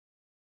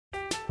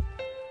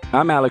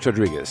I'm Alex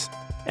Rodriguez.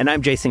 And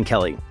I'm Jason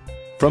Kelly.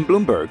 From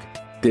Bloomberg,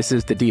 this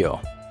is The Deal.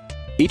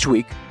 Each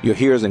week, you'll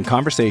hear us in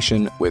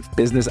conversation with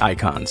business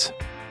icons.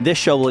 This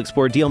show will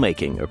explore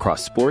deal-making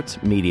across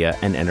sports, media,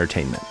 and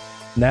entertainment.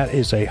 That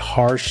is a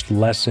harsh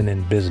lesson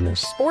in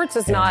business. Sports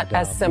is not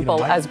as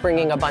simple as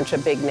bringing a bunch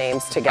of big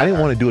names together. I didn't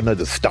want to do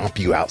another stomp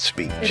you out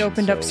speech. It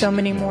opened up so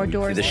many more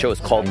doors. The show is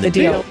called The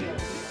Deal.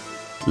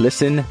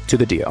 Listen to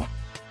The Deal.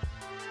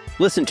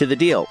 Listen to The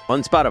Deal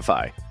on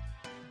Spotify.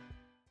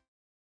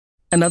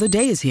 Another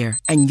day is here,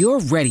 and you're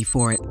ready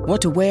for it.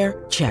 What to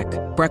wear? Check.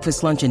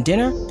 Breakfast, lunch, and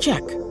dinner?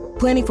 Check.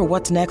 Planning for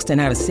what's next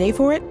and how to save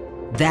for it?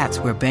 That's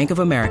where Bank of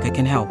America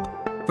can help.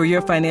 For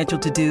your financial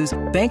to-dos,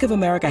 Bank of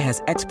America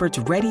has experts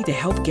ready to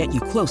help get you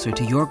closer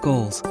to your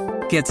goals.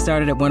 Get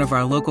started at one of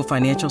our local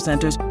financial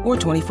centers or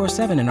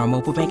 24/7 in our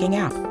mobile banking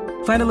app.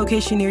 Find a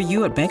location near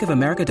you at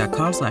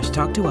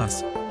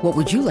bankofamerica.com/talktous. What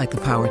would you like the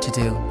power to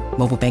do?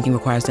 Mobile banking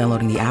requires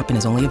downloading the app and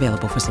is only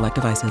available for select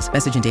devices.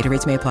 Message and data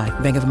rates may apply.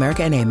 Bank of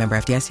America NA, member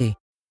FDIC.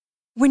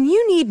 When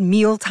you need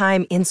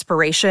mealtime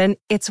inspiration,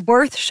 it's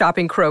worth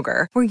shopping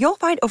Kroger, where you'll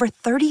find over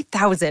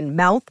 30,000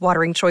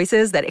 mouth-watering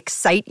choices that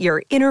excite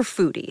your inner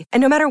foodie. And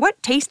no matter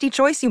what tasty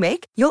choice you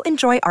make, you'll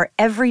enjoy our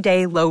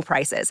everyday low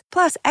prices,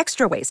 plus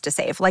extra ways to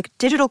save, like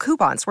digital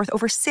coupons worth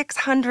over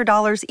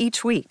 $600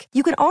 each week.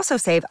 You can also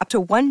save up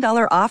to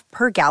 $1 off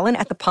per gallon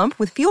at the pump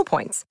with fuel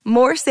points.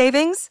 More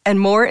savings and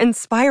more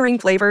inspiring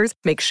flavors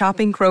make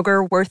shopping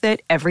Kroger worth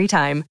it every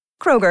time.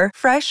 Kroger,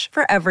 fresh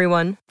for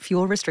everyone.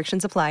 Fuel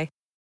restrictions apply.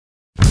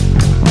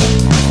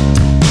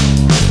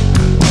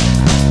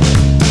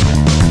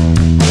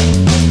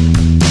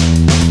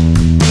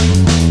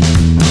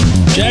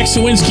 Jack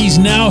Suwinski's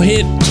now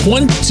hit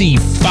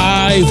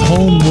 25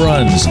 home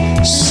runs,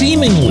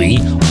 seemingly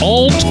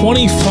all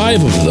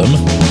 25 of them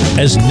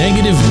as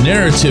negative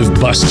narrative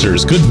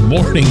busters. Good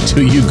morning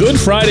to you. Good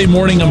Friday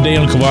morning. I'm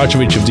Dejan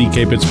Kovacevic of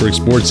DK Pittsburgh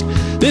Sports.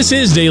 This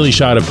is Daily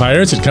Shot of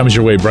Pirates. It comes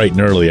your way bright and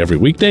early every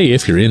weekday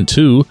if you're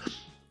into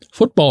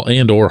football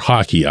and or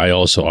hockey. I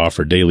also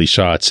offer daily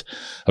shots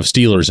of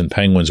Steelers and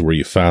Penguins where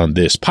you found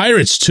this.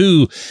 Pirates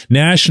 2,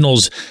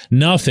 Nationals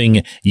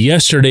nothing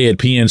yesterday at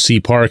PNC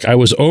Park. I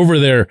was over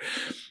there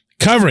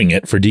covering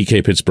it for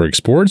DK Pittsburgh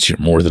Sports. You're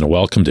more than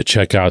welcome to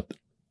check out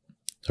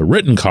the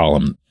written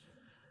column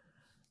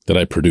that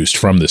I produced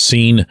from the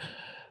scene,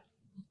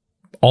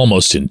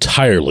 almost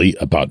entirely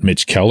about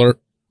Mitch Keller,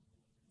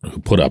 who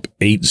put up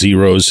 8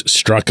 zeros,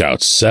 struck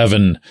out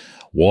 7,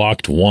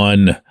 walked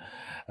 1,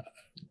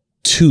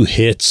 2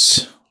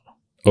 hits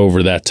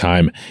over that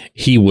time.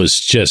 He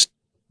was just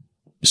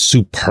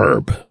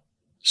superb.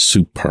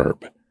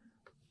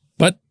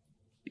 But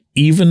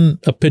even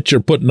a pitcher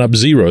putting up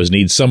zeros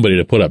needs somebody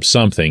to put up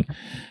something.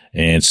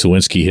 And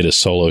Suwinski hit a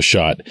solo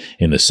shot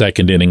in the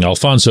second inning.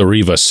 Alfonso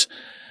Rivas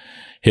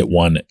hit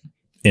one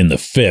in the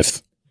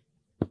 5th.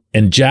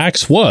 And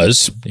Jack's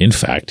was, in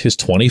fact, his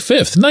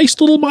 25th.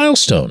 Nice little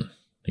milestone.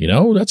 You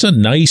know, that's a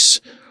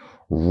nice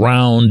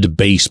round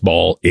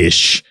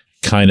baseball-ish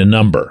kind of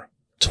number.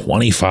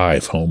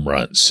 25 home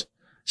runs.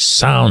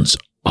 Sounds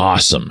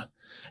awesome.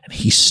 And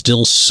he's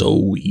still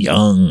so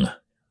young.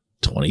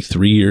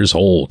 23 years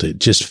old. It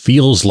just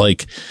feels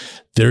like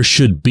there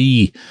should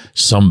be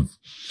some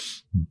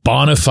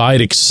bona fide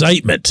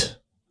excitement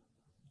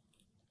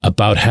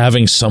about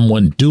having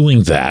someone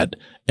doing that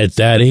at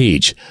that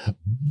age.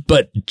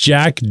 But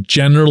Jack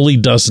generally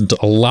doesn't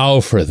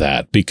allow for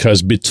that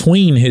because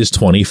between his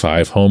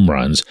 25 home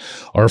runs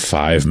are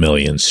 5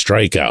 million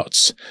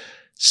strikeouts.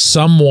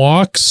 Some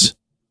walks,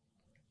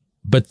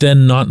 but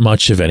then not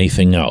much of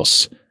anything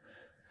else.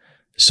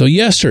 So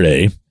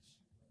yesterday,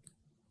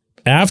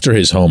 after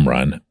his home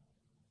run,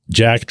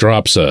 Jack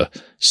drops a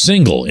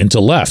single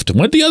into left,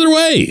 went the other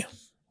way.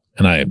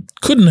 And I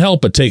couldn't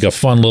help but take a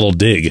fun little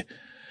dig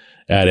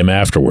at him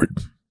afterward.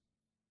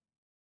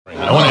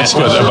 I want to ask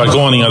you about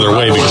going the other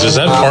way, because is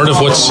that part of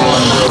what's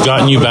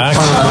gotten you back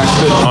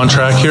on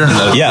track here?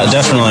 Yeah,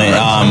 definitely.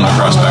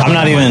 I'm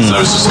not even,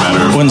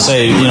 wouldn't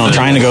say,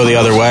 trying to go the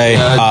other way.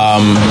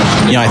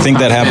 I think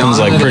that happens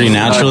pretty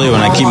naturally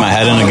when I keep my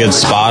head in a good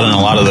spot, and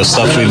a lot of the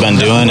stuff we've been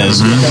doing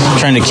is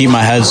trying to keep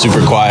my head super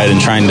quiet and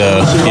trying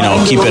to,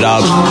 keep it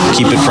up,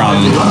 keep it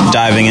from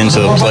diving into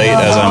the plate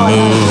as I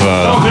move.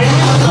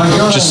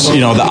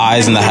 The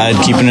eyes and the head,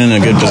 keeping it in a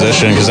good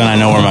position, because then I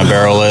know where my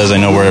barrel is. I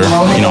know where,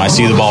 I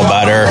see the ball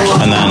better,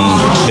 and then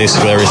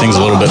basically everything's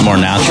a little bit more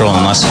natural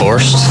and less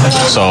forced.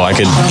 So I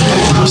could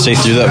stay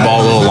through that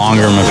ball a little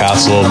longer, my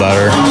path's a little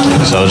better.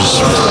 So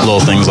just little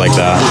things like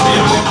that.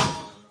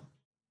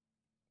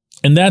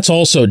 And that's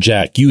also,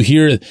 Jack, you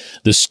hear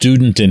the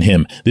student in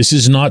him. This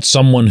is not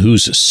someone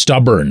who's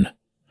stubborn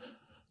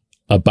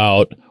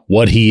about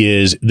what he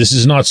is. This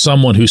is not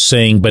someone who's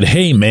saying, but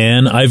hey,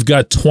 man, I've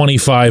got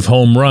 25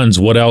 home runs.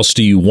 What else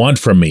do you want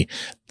from me?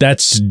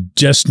 That's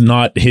just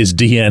not his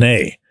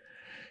DNA.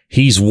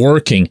 He's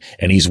working,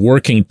 and he's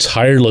working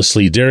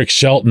tirelessly. Derek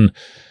Shelton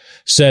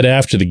said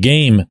after the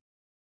game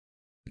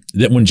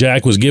that when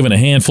Jack was given a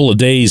handful of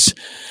days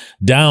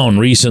down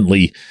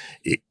recently,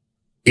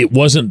 it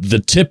wasn't the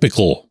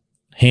typical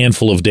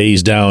handful of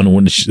days down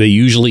when they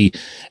usually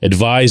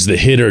advise the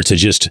hitter to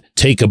just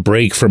take a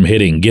break from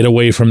hitting, get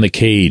away from the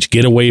cage,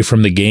 get away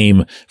from the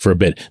game for a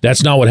bit.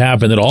 That's not what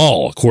happened at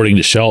all, according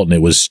to Shelton.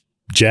 It was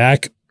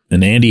Jack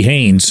and Andy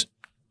Haynes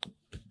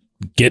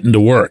getting to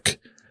work.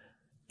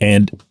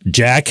 And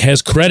Jack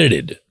has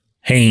credited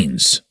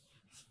Haynes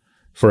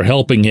for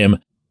helping him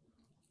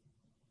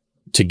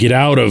to get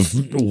out of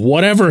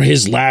whatever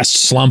his last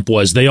slump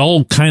was. They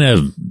all kind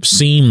of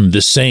seem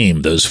the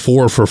same, those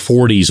 4 for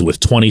 40s with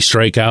 20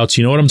 strikeouts.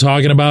 You know what I'm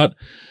talking about?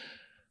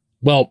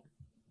 Well,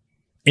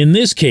 in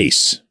this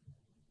case,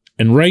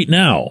 and right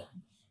now,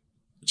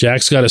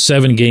 Jack's got a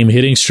 7-game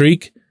hitting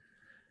streak.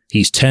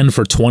 He's 10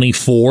 for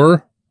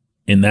 24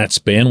 in that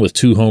span with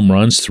 2 home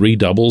runs, 3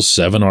 doubles,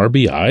 7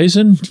 RBIs,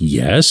 and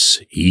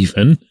yes,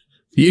 even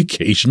the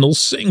occasional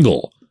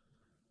single.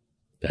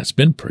 That's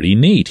been pretty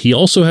neat. He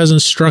also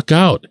hasn't struck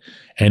out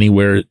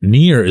anywhere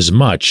near as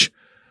much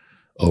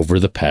over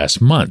the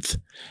past month.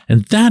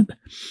 And that,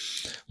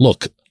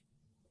 look,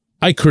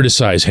 I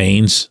criticize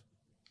Haynes.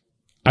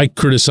 I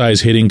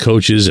criticize hitting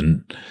coaches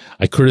and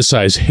I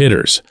criticize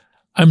hitters.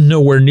 I'm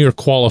nowhere near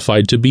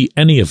qualified to be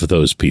any of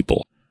those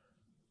people.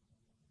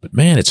 But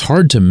man, it's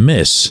hard to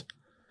miss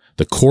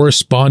the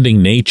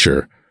corresponding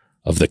nature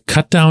of the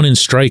cut down in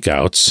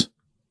strikeouts,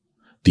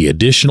 the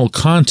additional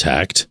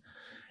contact,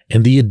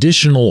 and the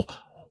additional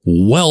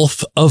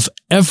wealth of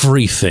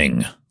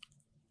everything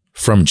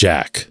from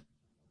Jack.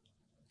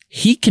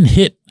 He can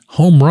hit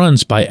home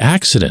runs by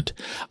accident.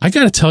 I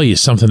got to tell you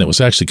something that was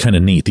actually kind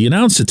of neat. The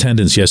announced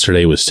attendance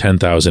yesterday was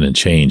 10,000 and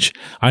change.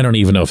 I don't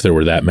even know if there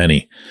were that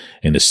many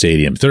in the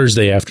stadium.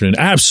 Thursday afternoon,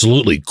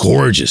 absolutely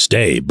gorgeous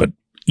day, but,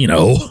 you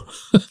know,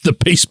 the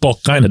baseball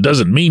kind of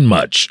doesn't mean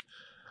much.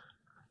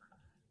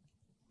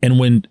 And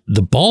when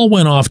the ball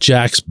went off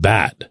Jack's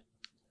bat,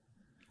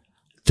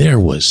 there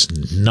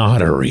was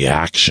not a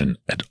reaction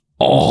at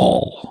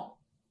all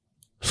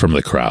from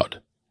the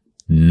crowd.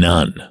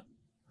 None.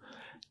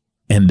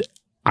 And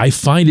I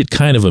find it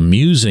kind of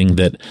amusing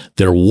that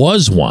there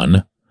was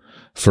one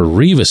for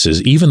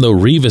Rivas's, even though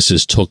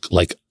Rivas's took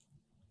like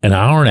an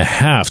hour and a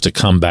half to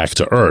come back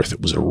to earth.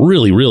 It was a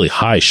really, really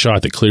high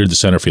shot that cleared the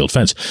center field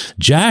fence.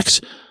 Jack's,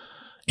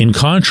 in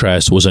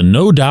contrast, was a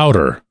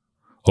no-doubter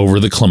over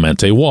the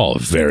Clemente wall. A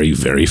very,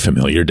 very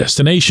familiar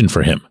destination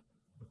for him.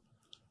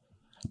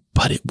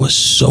 But it was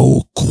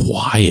so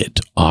quiet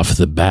off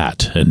the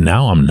bat. And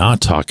now I'm not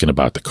talking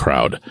about the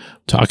crowd.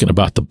 I'm talking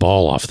about the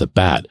ball off the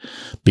bat.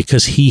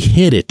 Because he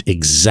hit it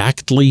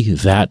exactly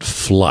that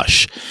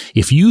flush.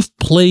 If you've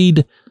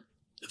played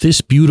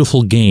this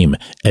beautiful game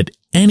at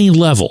any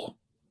level,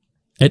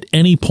 at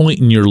any point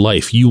in your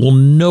life, you will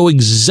know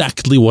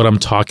exactly what I'm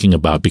talking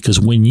about.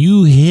 Because when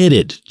you hit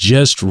it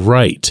just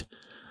right,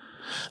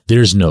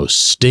 there's no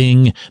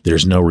sting,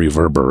 there's no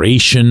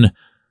reverberation,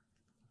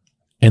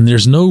 and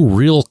there's no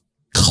real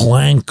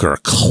clank or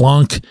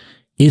clunk.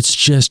 It's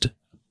just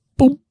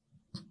boom,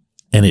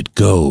 and it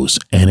goes,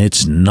 and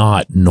it's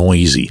not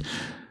noisy.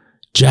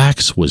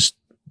 Jack's was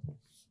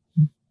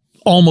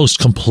almost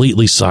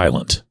completely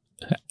silent,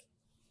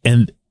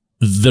 and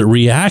the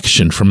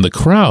reaction from the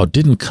crowd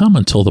didn't come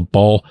until the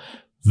ball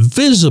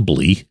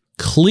visibly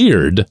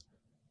cleared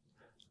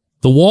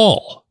the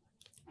wall.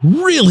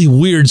 Really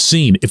weird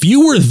scene. If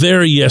you were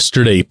there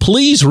yesterday,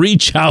 please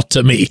reach out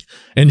to me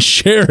and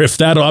share if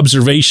that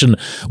observation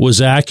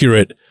was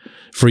accurate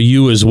for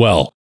you as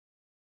well.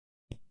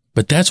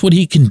 But that's what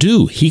he can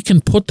do. He can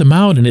put them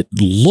out and it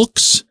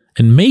looks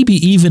and maybe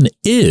even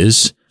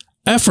is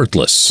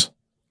effortless.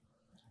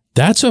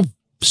 That's a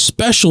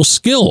special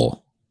skill.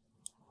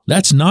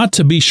 That's not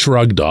to be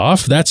shrugged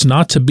off. That's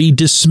not to be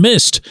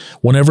dismissed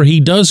whenever he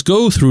does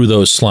go through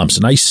those slumps.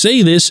 And I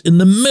say this in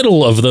the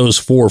middle of those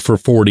 4 for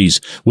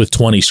 40s with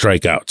 20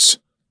 strikeouts.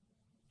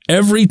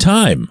 Every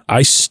time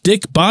I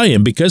stick by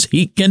him because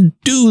he can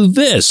do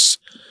this.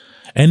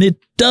 And it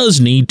does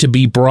need to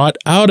be brought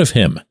out of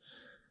him.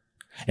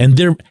 And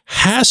there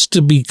has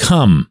to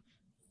become,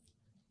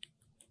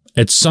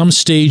 at some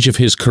stage of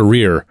his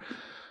career,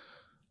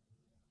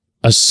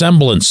 a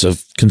semblance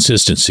of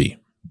consistency.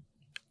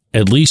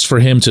 At least for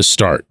him to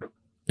start.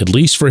 At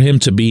least for him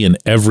to be an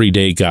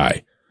everyday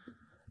guy.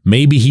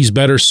 Maybe he's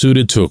better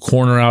suited to a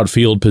corner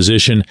outfield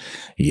position.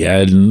 He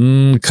had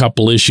a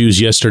couple issues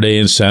yesterday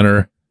in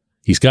center.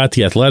 He's got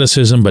the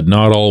athleticism, but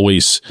not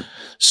always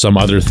some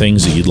other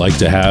things that you'd like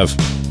to have.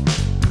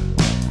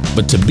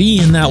 But to be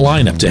in that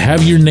lineup, to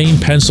have your name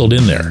penciled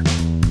in there,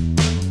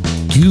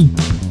 you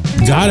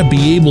got to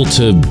be able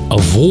to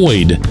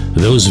avoid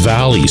those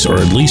valleys or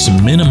at least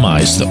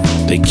minimize them.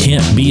 They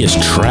can't be as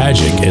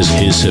tragic as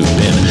his have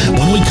been.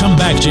 When we come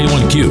back,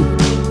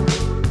 J1Q.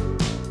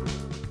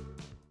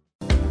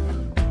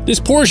 This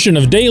portion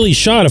of Daily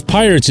Shot of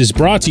Pirates is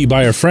brought to you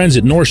by our friends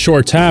at North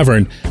Shore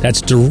Tavern.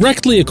 That's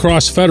directly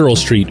across Federal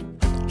Street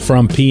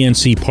from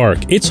PNC Park.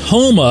 It's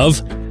home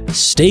of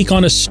Steak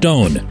on a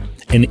Stone,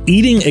 an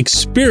eating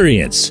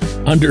experience,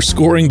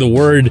 underscoring the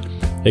word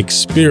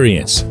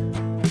experience.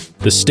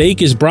 The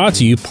steak is brought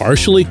to you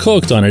partially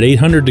cooked on an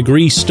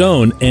 800-degree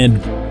stone, and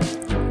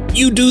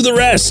you do the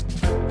rest.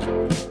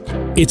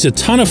 It's a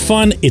ton of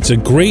fun, it's a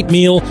great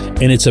meal,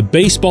 and it's a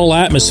baseball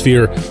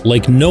atmosphere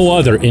like no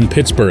other in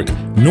Pittsburgh.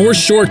 North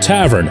Shore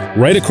Tavern,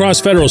 right across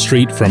Federal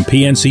Street from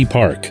PNC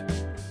Park.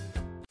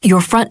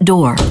 Your front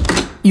door,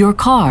 your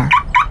car,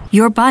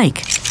 your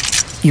bike,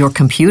 your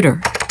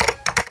computer,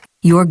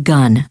 your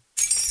gun.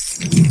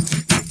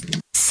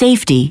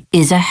 Safety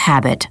is a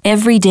habit.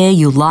 Every day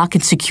you lock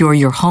and secure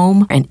your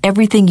home and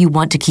everything you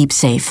want to keep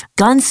safe.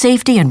 Gun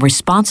safety and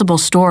responsible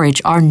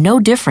storage are no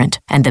different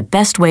and the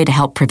best way to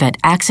help prevent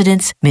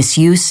accidents,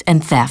 misuse,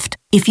 and theft.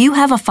 If you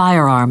have a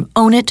firearm,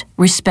 own it,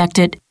 respect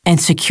it, and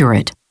secure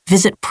it.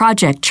 Visit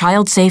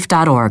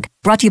ProjectChildSafe.org.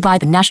 Brought to you by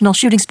the National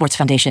Shooting Sports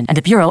Foundation and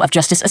the Bureau of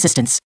Justice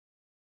Assistance.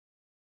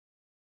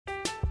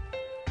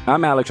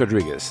 I'm Alex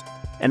Rodriguez.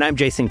 And I'm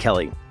Jason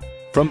Kelly.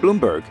 From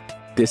Bloomberg,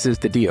 this is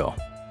The Deal.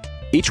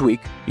 Each week,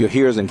 you'll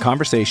hear us in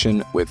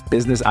conversation with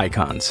business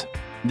icons.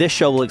 This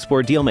show will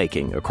explore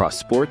deal-making across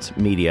sports,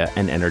 media,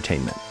 and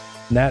entertainment.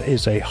 That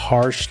is a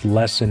harsh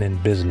lesson in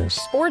business.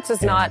 Sports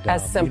is not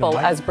as simple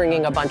as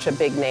bringing a bunch of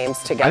big names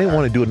together. I didn't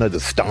want to do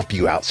another stomp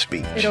you out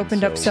speech. It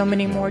opened up so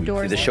many more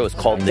doors. The show is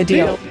called The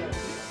Deal.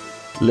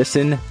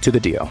 Listen to The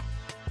Deal.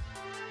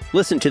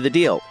 Listen to The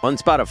Deal on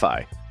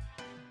Spotify.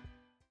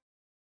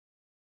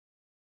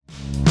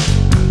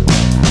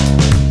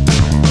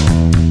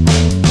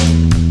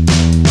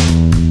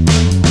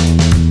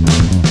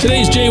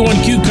 Today's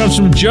J1Q comes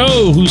from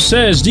Joe, who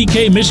says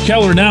DK Mitch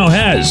Keller now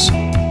has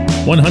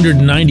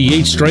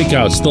 198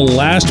 strikeouts. The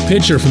last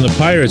pitcher from the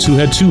Pirates who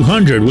had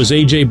 200 was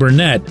A.J.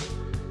 Burnett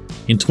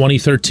in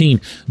 2013.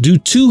 Do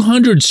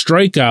 200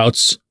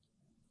 strikeouts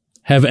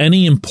have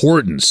any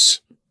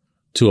importance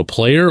to a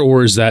player,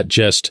 or is that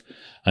just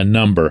a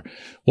number?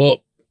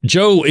 Well,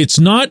 Joe, it's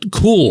not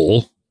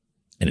cool,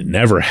 and it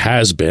never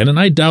has been, and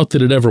I doubt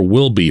that it ever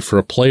will be, for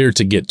a player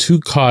to get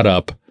too caught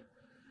up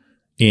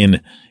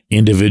in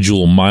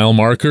individual mile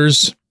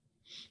markers.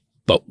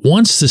 But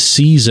once the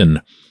season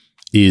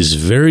is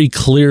very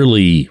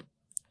clearly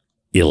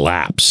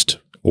elapsed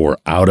or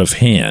out of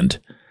hand,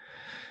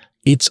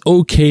 it's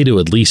okay to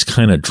at least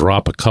kind of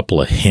drop a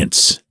couple of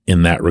hints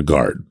in that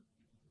regard.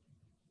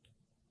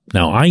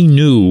 Now, I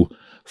knew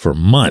for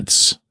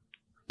months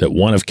that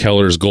one of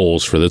Keller's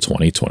goals for the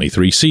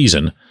 2023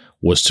 season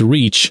was to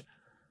reach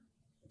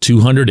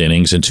 200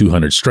 innings and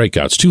 200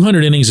 strikeouts.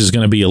 200 innings is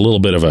going to be a little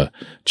bit of a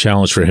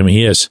challenge for him.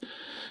 He has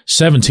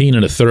 17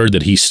 and a third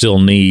that he still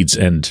needs,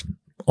 and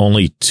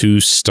only 2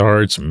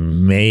 starts,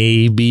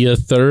 maybe a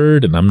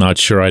third, and I'm not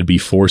sure I'd be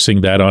forcing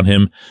that on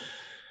him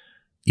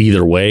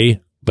either way.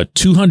 But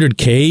 200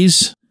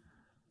 Ks,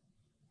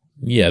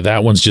 yeah,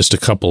 that one's just a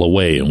couple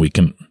away, and we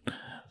can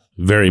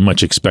very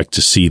much expect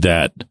to see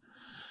that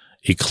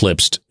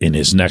eclipsed in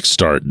his next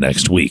start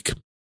next week.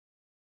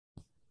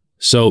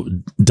 So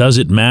does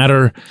it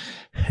matter?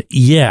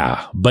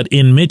 Yeah, but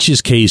in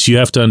Mitch's case, you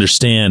have to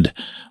understand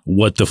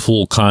what the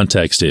full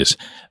context is.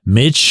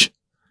 Mitch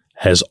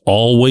has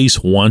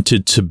always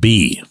wanted to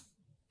be,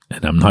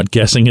 and I'm not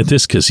guessing at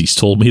this because he's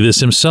told me this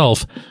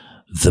himself,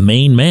 the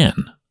main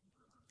man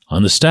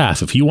on the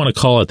staff. If you want to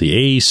call it the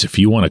ace, if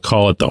you want to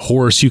call it the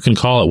horse, you can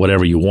call it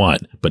whatever you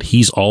want, but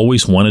he's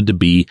always wanted to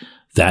be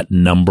that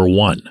number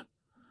one.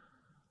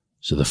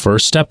 So the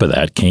first step of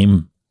that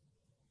came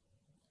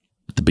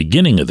at the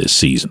beginning of this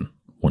season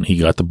when he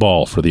got the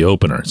ball for the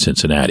opener in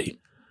Cincinnati.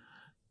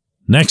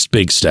 Next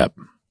big step,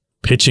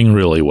 pitching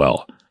really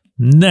well.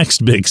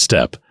 Next big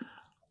step,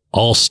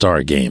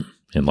 All-Star game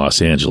in Los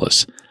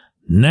Angeles.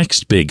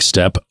 Next big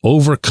step,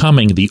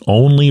 overcoming the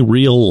only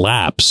real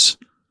lapse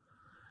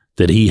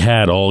that he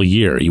had all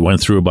year. He went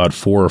through about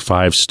 4 or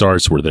 5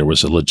 starts where there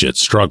was a legit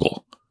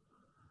struggle.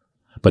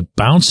 But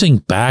bouncing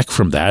back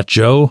from that,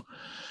 Joe,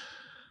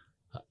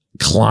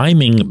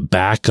 climbing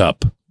back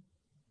up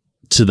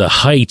to the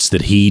heights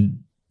that he'd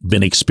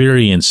been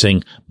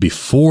experiencing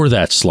before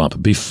that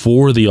slump,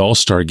 before the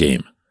All-Star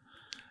game.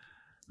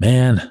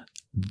 Man,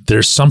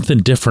 there's something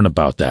different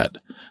about that.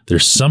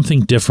 There's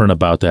something different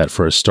about that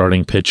for a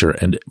starting pitcher.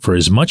 And for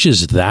as much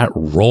as that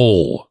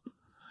role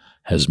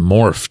has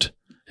morphed,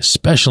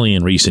 especially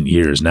in recent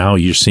years, now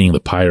you're seeing the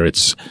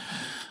Pirates,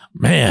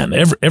 man,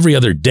 every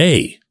other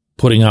day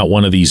putting out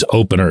one of these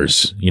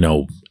openers, you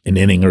know, an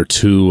inning or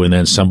two, and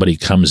then somebody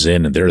comes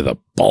in and they're the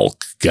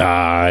bulk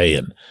guy.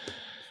 And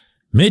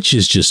Mitch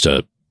is just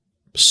a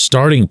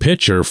starting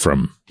pitcher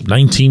from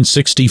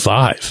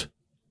 1965.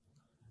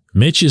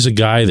 Mitch is a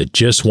guy that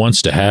just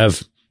wants to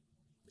have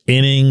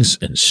innings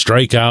and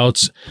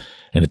strikeouts,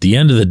 and at the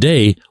end of the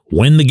day,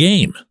 win the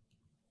game.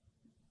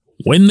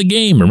 Win the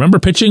game. Remember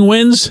pitching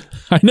wins?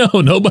 I know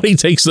nobody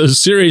takes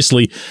those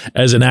seriously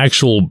as an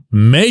actual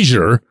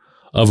measure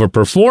of a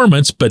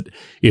performance, but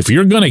if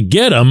you're going to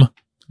get them,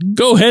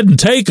 go ahead and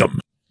take them.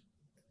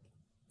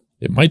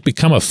 It might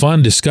become a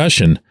fun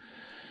discussion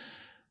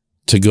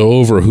to go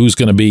over who's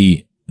going to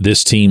be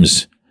this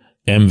team's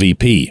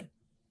MVP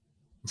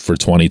for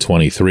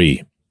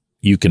 2023.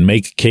 You can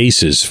make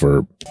cases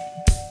for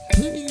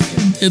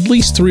at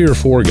least 3 or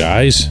 4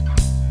 guys.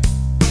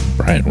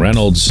 Brian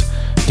Reynolds,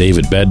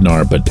 David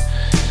Bednar, but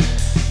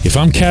If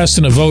I'm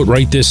casting a vote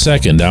right this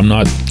second, I'm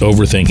not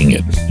overthinking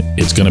it.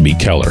 It's going to be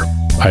Keller.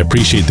 I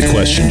appreciate the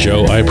question,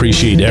 Joe. I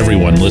appreciate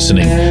everyone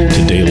listening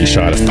to Daily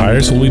Shot of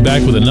Pirates. We'll be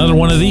back with another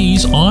one of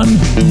these on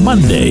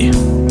Monday.